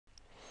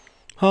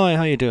Hi,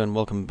 how you doing?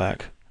 Welcome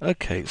back.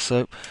 Okay,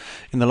 so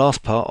in the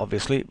last part,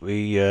 obviously,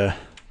 we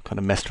kind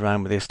of messed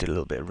around with this, did a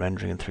little bit of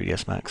rendering in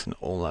 3ds Max and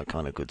all that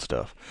kind of good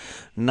stuff.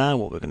 Now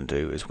what we're going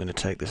to do is we're going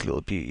to take this little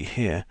beauty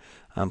here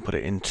and put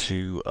it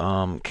into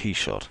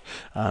keyshot,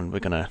 and we're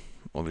going to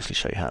obviously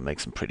show you how to make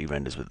some pretty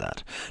renders with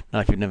that.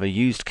 Now, if you've never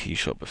used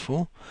keyshot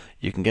before,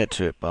 you can get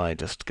to it by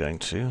just going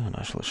to, and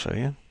I shall show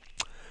you.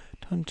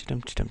 Give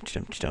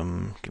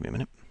me a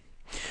minute.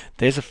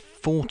 There's a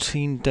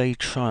 14-day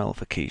trial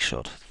for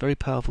keyshot. Very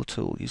powerful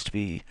tool. It used to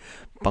be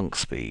bunk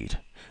speed,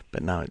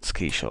 but now it's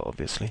keyshot,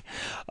 obviously.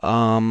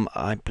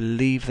 I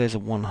believe there's a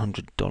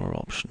 $100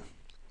 option,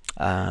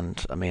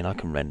 and I mean I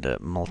can render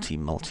million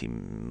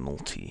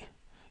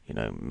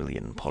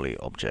poly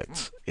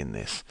objects in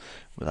this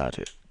without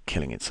it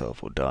killing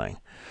itself or dying.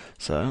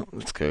 So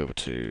let's go over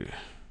to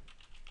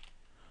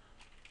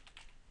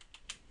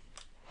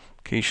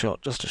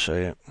keyshot just to show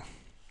you.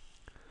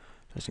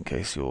 Just in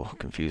case you're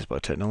confused by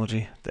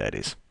technology, there it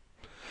is.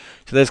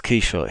 So there's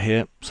keyshot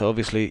here. So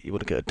obviously you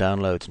want to go to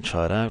downloads and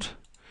try it out.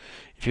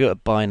 If you go to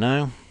buy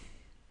now,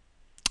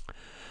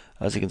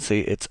 as you can see,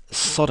 it's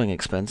sodding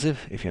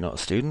expensive if you're not a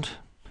student.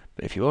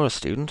 But if you are a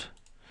student,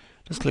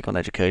 just click on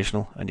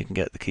educational and you can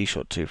get the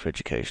keyshot 2 for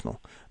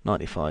educational,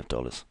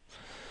 $95.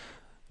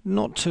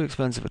 Not too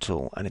expensive at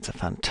all, and it's a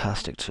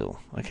fantastic tool.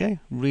 Okay,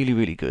 really,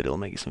 really good. It'll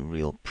make you some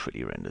real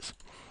pretty renders.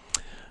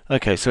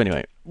 Okay, so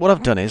anyway, what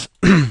I've done is,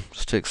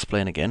 just to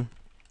explain again,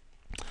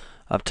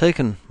 I've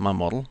taken my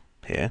model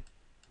here,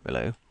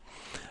 below,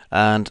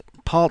 and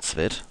parts of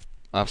it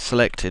I've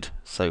selected,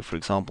 so for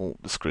example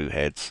the screw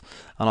heads,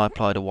 and I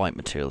applied a white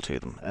material to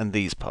them, and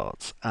these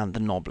parts, and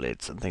the knob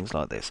lids, and things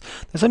like this.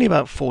 There's only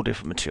about 4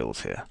 different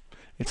materials here.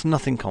 It's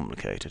nothing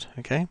complicated,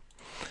 okay?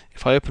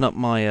 If I open up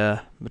my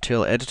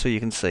material editor,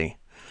 you can see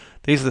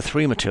these are the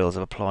 3 materials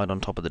I've applied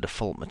on top of the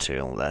default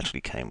material that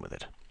actually came with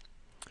it.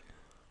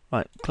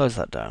 Right, close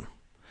that down.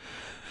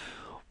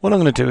 What I'm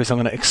going to do is I'm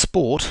going to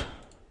export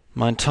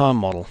my entire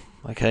model,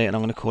 okay, and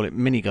I'm going to call it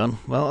Minigun.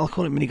 Well, I'll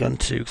call it Minigun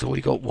 2 because I've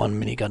already got one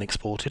Minigun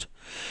exported.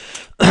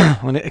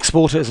 I'm going to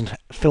export it as a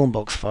film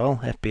box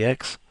file,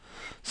 FBX.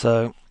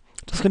 So I'm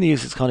just going to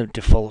use its kind of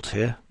default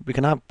here. We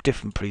can have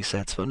different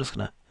presets, but I'm just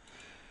going to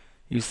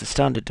use the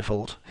standard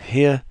default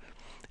here.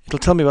 It'll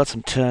tell me about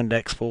some turned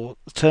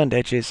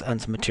edges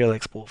and some material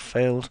export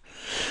failed.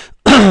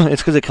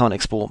 It's because it can't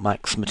export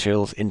max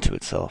materials into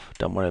itself.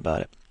 Don't worry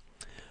about it.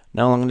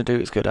 Now all I'm going to do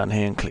is go down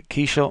here and click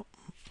keyshot.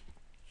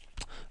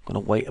 I'm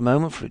going to wait a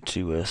moment for it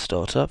to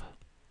start up.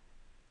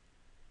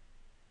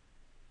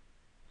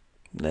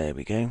 There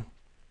we go.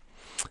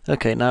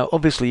 Okay, now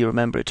obviously you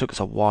remember it took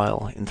us a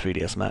while in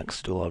 3ds Max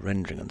to do all our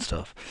rendering and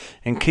stuff.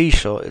 In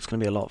keyshot it's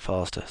going to be a lot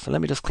faster. So let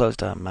me just close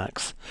down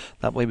Max.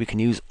 That way we can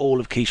use all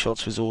of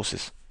keyshot's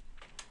resources.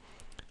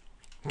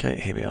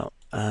 Okay, here we are,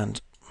 and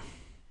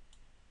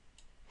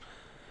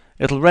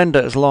it'll render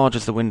as large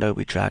as the window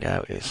we drag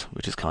out is,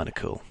 which is kind of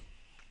cool.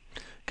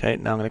 Okay,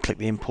 now I'm going to click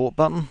the import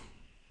button.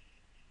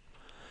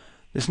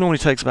 This normally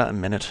takes about a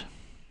minute.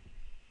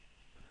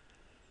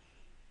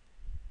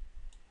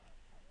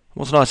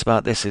 What's nice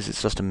about this is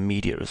it's just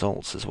immediate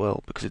results as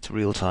well, because it's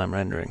real-time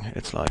rendering.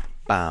 It's like,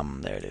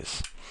 bam, there it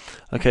is.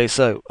 Okay,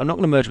 so I'm not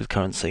going to merge with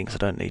current scene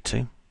because I don't need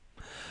to.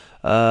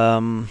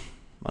 I'm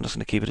just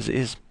going to keep it as it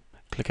is.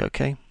 Click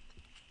OK.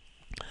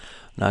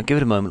 Now give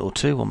it a moment or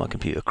two while my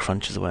computer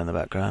crunches away in the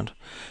background.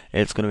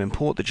 It's going to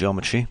import the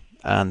geometry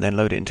and then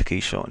load it into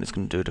keyshot, and it's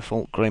going to do a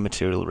default grey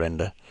material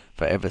render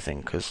for everything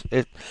because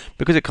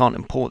it can't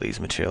import these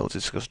materials.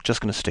 It's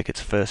just going to stick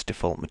its first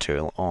default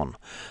material on.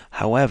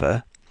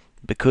 However,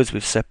 because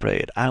we've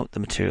separated out the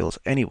materials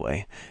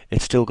anyway,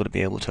 it's still going to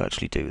be able to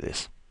actually do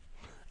this.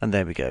 And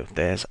there we go.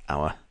 There's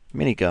our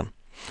minigun,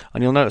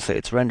 and you'll notice that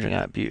it's rendering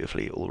out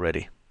beautifully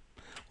already.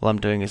 What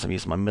I'm doing is I'm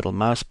using my middle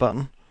mouse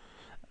button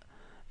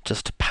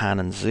just to pan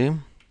and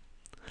zoom,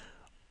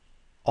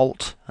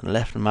 Alt and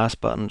left mouse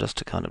button just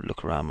to kind of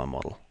look around my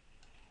model.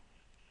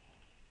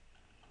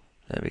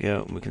 There we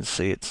go, and we can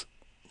see it's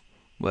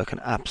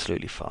working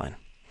absolutely fine.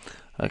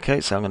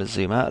 Okay, so I'm going to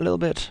zoom out a little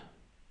bit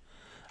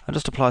and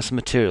just apply some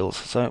materials.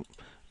 So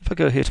if I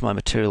go here to my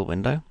material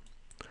window,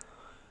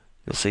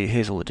 you'll see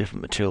here's all the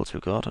different materials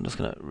we've got. I'm just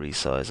going to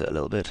resize it a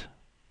little bit,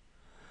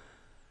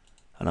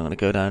 and I'm going to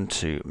go down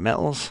to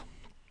metals,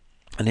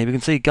 and here we can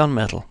see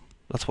gunmetal.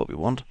 That's what we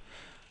want.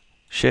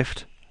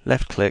 Shift,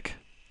 left click,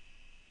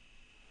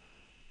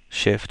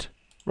 Shift,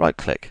 right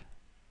click,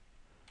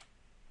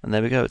 and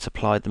there we go, it's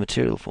applied the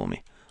material for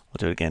me. I'll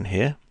do it again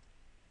here,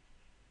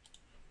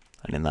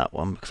 and in that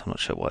one, because I'm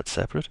not sure why it's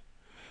separate.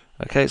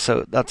 Okay,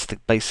 so that's the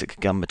basic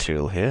gun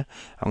material here.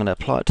 I'm going to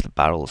apply it to the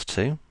barrels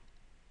too.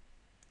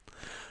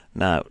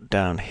 Now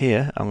down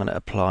here, I'm going to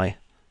apply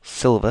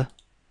silver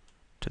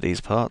to these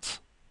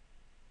parts.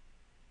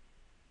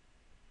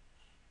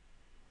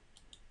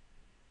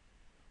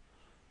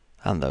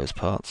 And those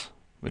parts,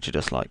 which are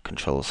just like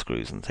control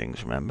screws and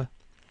things, remember.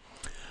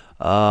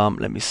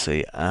 Let me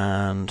see,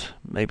 and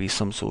maybe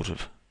some sort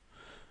of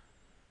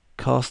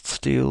cast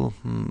steel,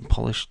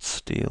 polished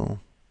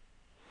steel,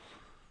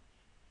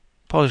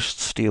 Polished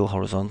steel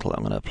horizontal,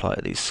 I'm going to apply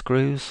to these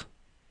screws,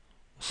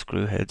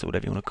 screw heads, or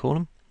whatever you want to call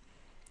them.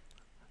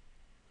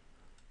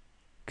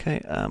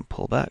 Okay, and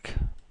pull back.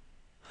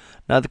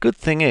 Now the good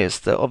thing is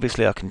that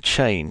obviously I can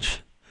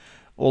change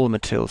all the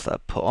materials that I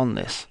put on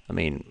this. I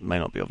mean, it may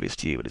not be obvious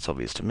to you, but it's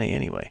obvious to me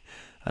anyway.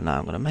 And now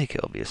I'm going to make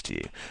it obvious to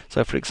you.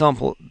 So for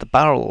example, the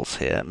barrels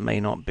here may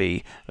not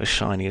be as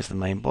shiny as the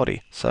main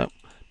body. So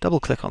double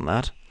click on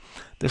that.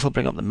 This will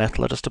bring up the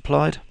metal I just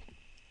applied.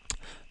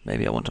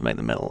 Maybe I want to make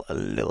the metal a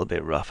little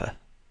bit rougher,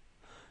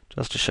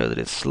 just to show that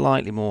it's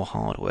slightly more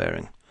hard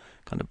wearing,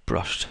 kind of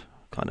brushed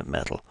kind of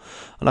metal.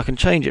 And I can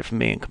change it from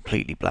being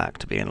completely black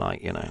to being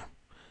like, you know,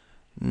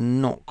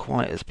 not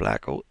quite as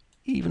black, or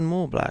even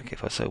more black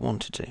if I so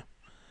wanted to,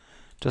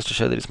 just to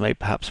show that it's made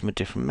perhaps from a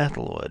different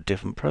metal or a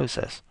different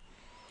process.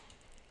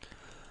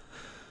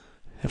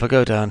 If I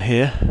go down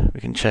here,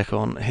 we can check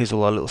on, here's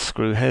all our little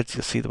screw heads.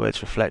 You'll see the way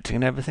it's reflecting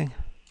and everything.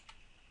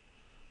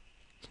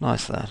 It's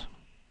nice, that.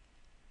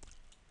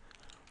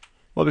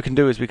 What we can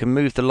do is we can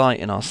move the light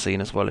in our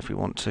scene as well if we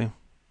want to.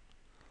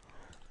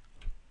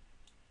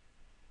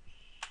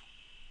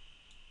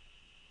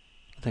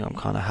 I think I'm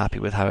kind of happy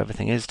with how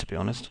everything is, to be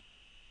honest.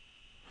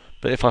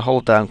 But if I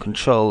hold down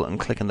Control and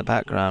click in the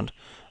background,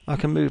 I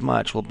can move my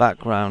actual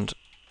background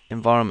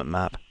environment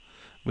map,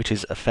 which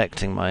is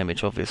affecting my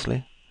image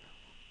obviously,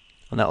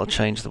 and that will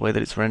change the way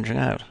that it's rendering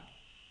out.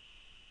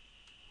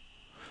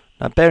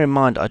 Now bear in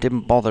mind, I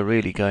didn't bother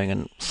really going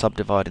and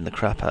subdividing the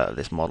crap out of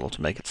this model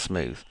to make it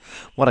smooth.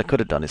 What I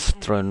could have done is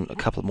thrown a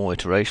couple more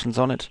iterations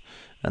on it,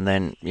 and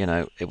then, you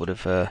know, it would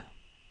have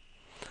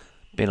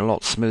been a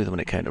lot smoother when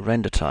it came to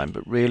render time.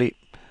 But really,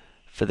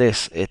 for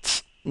this,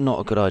 it's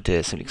not a good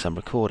idea simply because I'm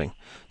recording.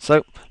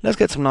 So let's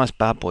get some nice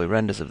bad boy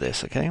renders of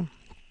this, okay?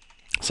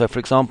 So for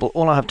example,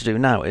 all I have to do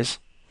now is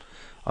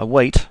I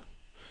wait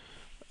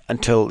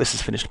until this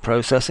is finished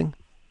processing,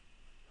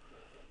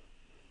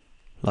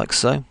 like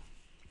so.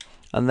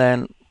 And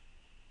then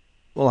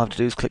all I have to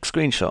do is click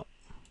screenshot.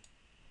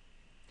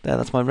 There,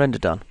 that's my render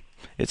done.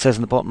 It says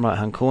in the bottom right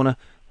hand corner,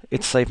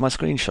 it's saved my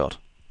screenshot.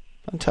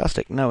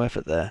 Fantastic, no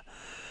effort there.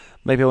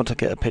 Maybe I want to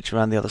get a picture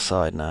around the other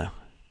side now.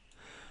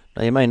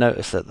 Now you may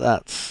notice that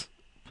that's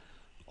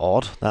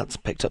odd. That's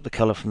picked up the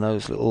colour from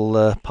those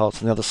little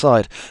parts on the other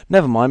side.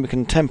 Never mind, we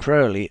can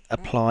temporarily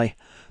apply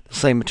the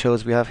same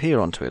materials we have here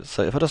onto it.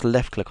 So if I just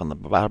left click on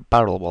the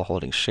barrel while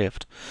holding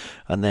shift,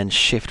 and then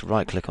shift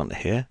right click onto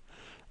here,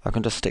 I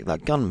can just stick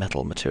that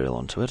gunmetal material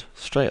onto it,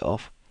 straight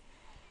off.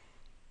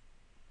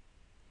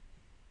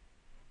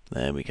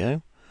 There we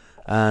go.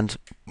 And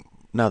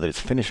now that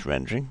it's finished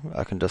rendering,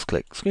 I can just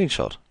click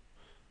screenshot,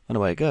 and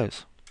away it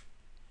goes.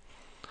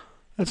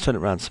 Let's turn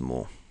it around some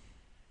more.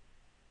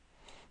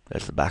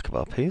 There's the back of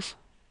our piece.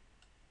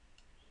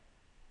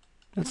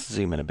 Let's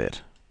zoom in a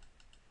bit.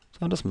 So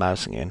I'm just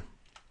mousing in.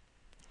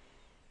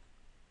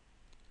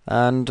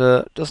 And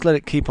just let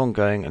it keep on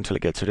going until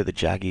it gets rid of the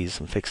jaggies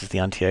and fixes the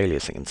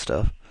anti-aliasing and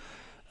stuff.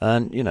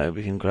 And, you know,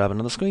 we can grab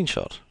another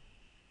screenshot.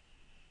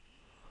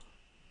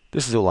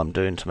 This is all I'm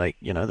doing to make,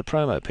 you know, the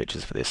promo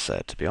pictures for this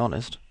set, to be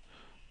honest.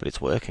 But it's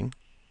working.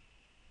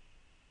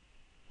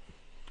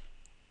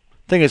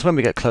 Thing is, when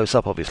we get close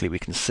up, obviously, we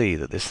can see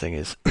that this thing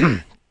is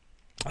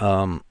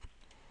not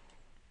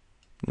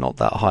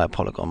that high a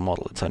polygon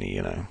model. It's only,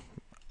 you know,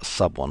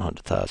 sub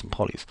 100,000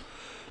 polys.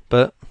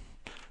 But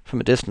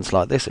from a distance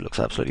like this, it looks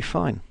absolutely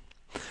fine.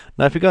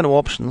 Now, if we go into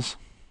options,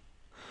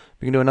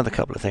 we can do another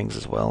couple of things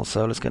as well.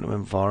 So let's get into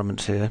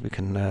environment here. We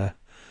can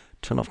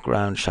turn off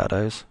ground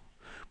shadows,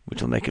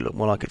 which will make it look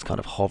more like it's kind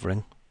of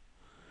hovering,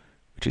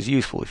 which is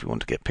useful if you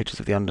want to get pictures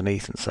of the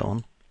underneath and so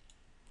on.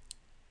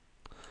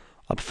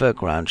 I prefer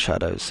ground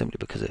shadows simply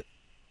because it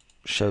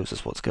shows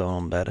us what's going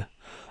on better.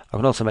 I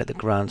can also make the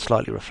ground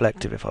slightly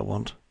reflective if I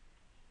want,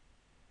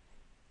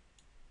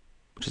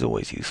 which is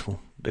always useful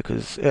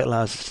because it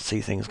allows us to see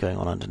things going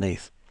on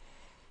underneath.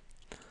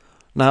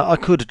 Now I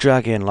could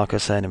drag in, like I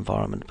say, an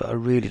environment, but I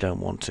really don't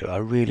want to. I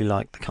really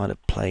like the kind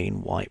of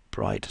plain white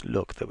bright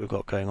look that we've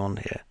got going on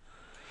here.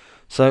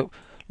 So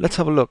let's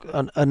have a look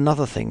at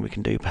another thing we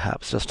can do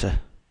perhaps just to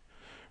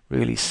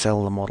really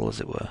sell the model, as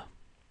it were.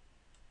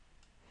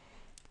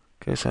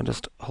 Okay, so I'm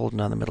just holding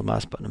down the middle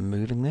mouse button and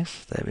moving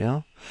this. There we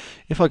are.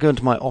 If I go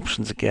into my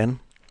options again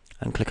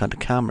and click under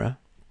camera,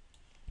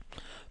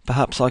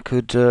 perhaps I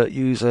could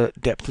use a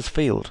depth as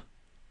field.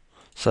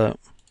 So,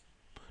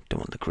 don't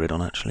want the grid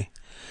on actually.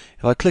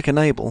 If I click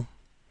enable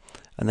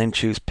and then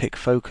choose pick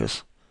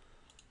focus,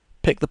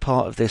 pick the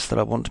part of this that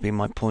I want to be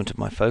my point of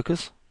my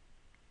focus.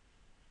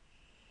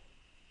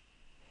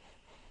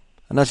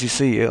 And as you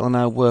see, it'll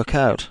now work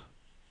out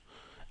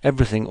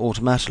everything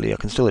automatically. I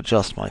can still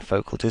adjust my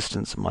focal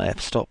distance and my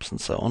f-stops and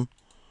so on.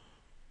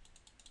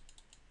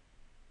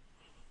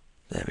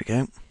 There we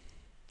go.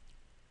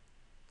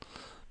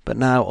 But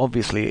now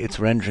obviously it's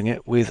rendering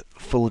it with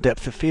full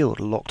depth of field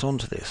locked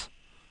onto this,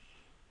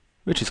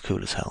 which is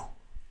cool as hell.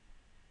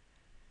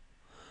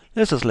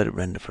 Let's just let it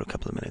render for a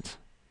couple of minutes.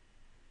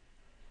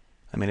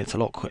 I mean, it's a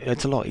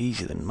lot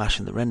easier than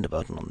mashing the render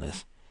button on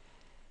this.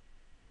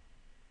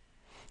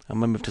 And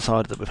when we've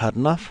decided that we've had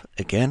enough,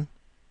 again,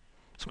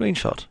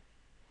 screenshot.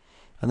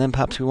 And then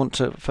perhaps we want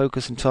to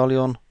focus entirely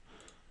on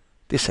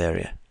this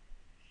area.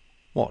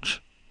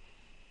 Watch.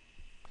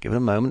 Give it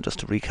a moment just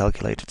to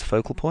recalculate its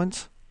focal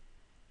points.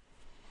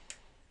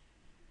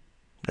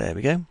 There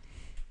we go.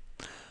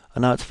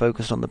 And now it's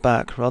focused on the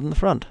back rather than the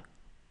front.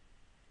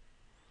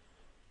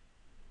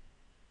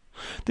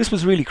 This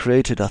was really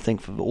created, I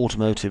think, for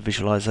automotive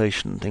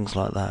visualization and things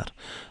like that.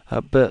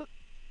 But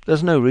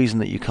there's no reason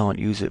that you can't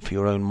use it for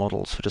your own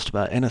models for just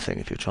about anything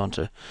if you're trying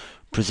to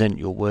present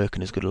your work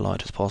in as good a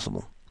light as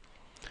possible.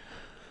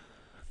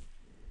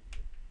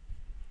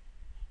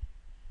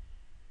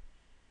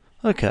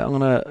 Okay, I'm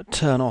going to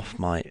turn off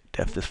my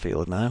depth of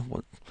field now.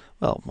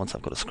 Well, once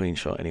I've got a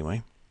screenshot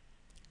anyway.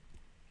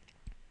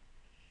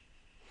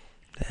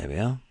 There we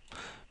are.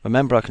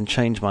 Remember, I can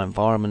change my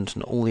environment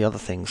and all the other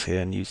things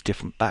here and use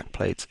different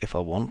backplates if I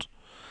want.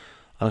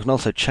 And I can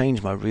also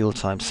change my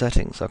real-time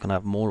settings, so I can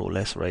have more or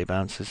less ray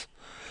bounces,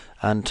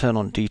 and turn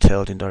on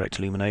detailed indirect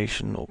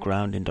illumination or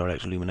ground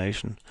indirect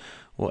illumination,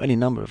 or any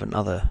number of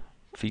other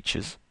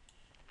features.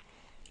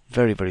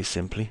 Very, very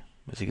simply,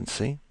 as you can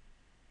see.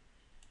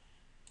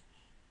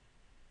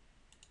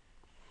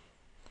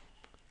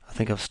 I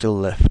think I've still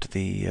left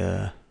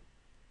the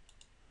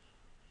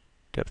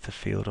depth of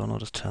field on. I'll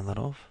just turn that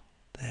off.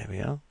 There we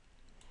are.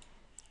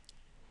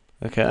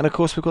 Okay, and of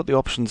course we've got the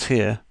options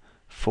here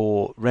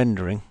for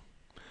rendering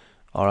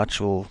our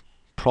actual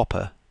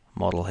proper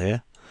model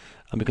here.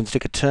 And we can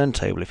stick a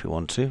turntable if we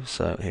want to.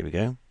 So here we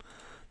go.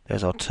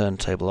 There's our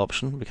turntable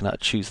option. We can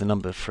choose the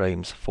number of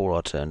frames for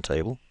our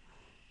turntable.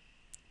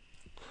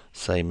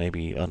 Say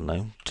maybe, I don't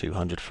know,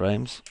 200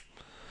 frames.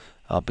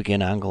 Our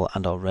begin angle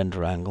and our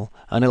render angle.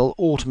 And it'll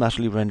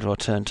automatically render our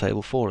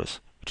turntable for us,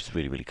 which is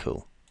really, really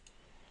cool.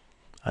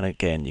 And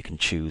again, you can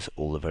choose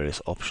all the various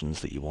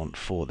options that you want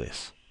for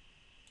this.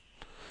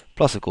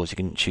 Plus, of course, you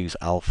can choose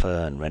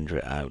alpha and render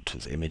it out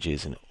as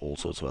images and all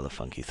sorts of other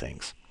funky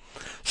things.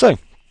 So,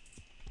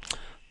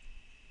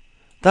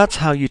 that's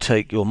how you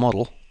take your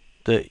model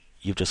that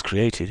you've just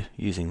created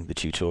using the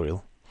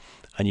tutorial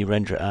and you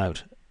render it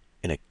out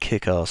in a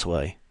kick-ass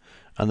way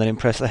and then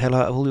impress the hell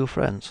out of all your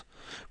friends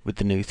with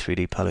the new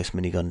 3D Palace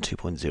Minigun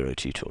 2.0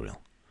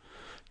 tutorial.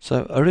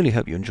 So, I really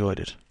hope you enjoyed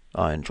it.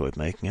 I enjoyed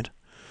making it.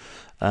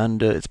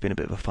 And it's been a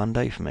bit of a fun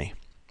day for me.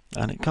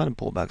 And it kind of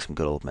brought back some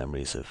good old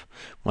memories of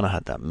when I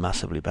had that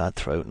massively bad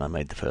throat and I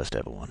made the first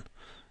ever one.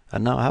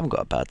 And now I haven't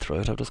got a bad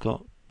throat, I've just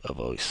got a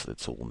voice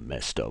that's all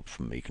messed up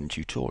from making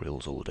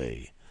tutorials all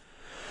day.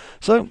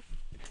 So,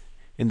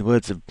 in the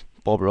words of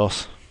Bob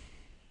Ross,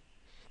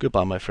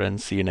 goodbye my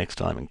friends, see you next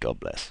time and God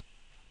bless.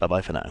 Bye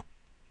bye for now.